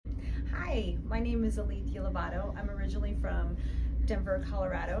Hi, my name is Alethea Lovato. I'm originally from Denver,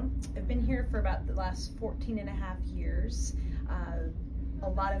 Colorado. I've been here for about the last 14 and a half years. A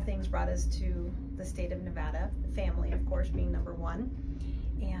lot of things brought us to the state of Nevada, family of course being number one.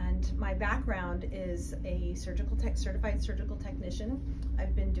 And my background is a certified surgical technician.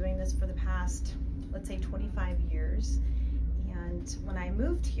 I've been doing this for the past, let's say 25 years. And when I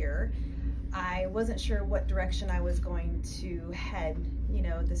moved here, I wasn't sure what direction I was going to head. You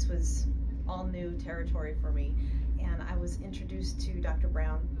know, this was all new territory for me. And I was introduced to Dr.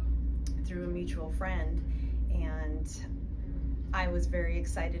 Brown through a mutual friend. And I was very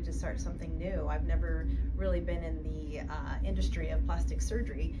excited to start something new. I've never really been in the industry of plastic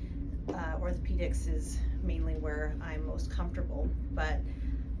surgery. Orthopedics is mainly where I'm most comfortable, but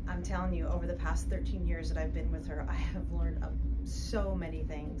I'm telling you, over the past 13 years that I've been with her, I have learned so many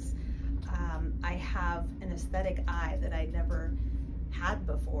things. I have an aesthetic eye that I never had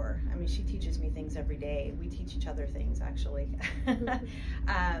before. I mean, she teaches me things every day. We teach each other things, actually.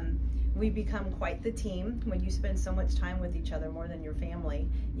 We become quite the team. When you spend so much time with each other, more than your family,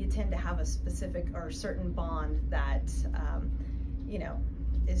 you tend to have a specific or certain bond that, you know,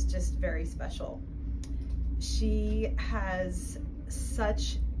 is just very special. She has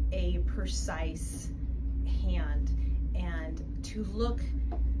such a precise hand, and to look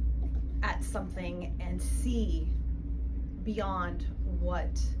at something and see beyond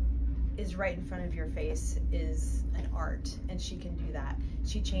what is right in front of your face is an art, and she can do that.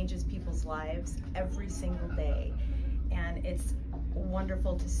 She changes people's lives every single day, and it's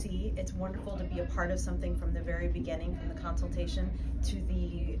wonderful to see. It's wonderful to be a part of something from the very beginning, from the consultation to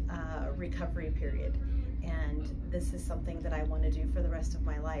the recovery period. And this is something that I want to do for the rest of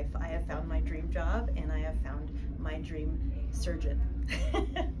my life. I have found my dream job, and I have found my dream surgeon.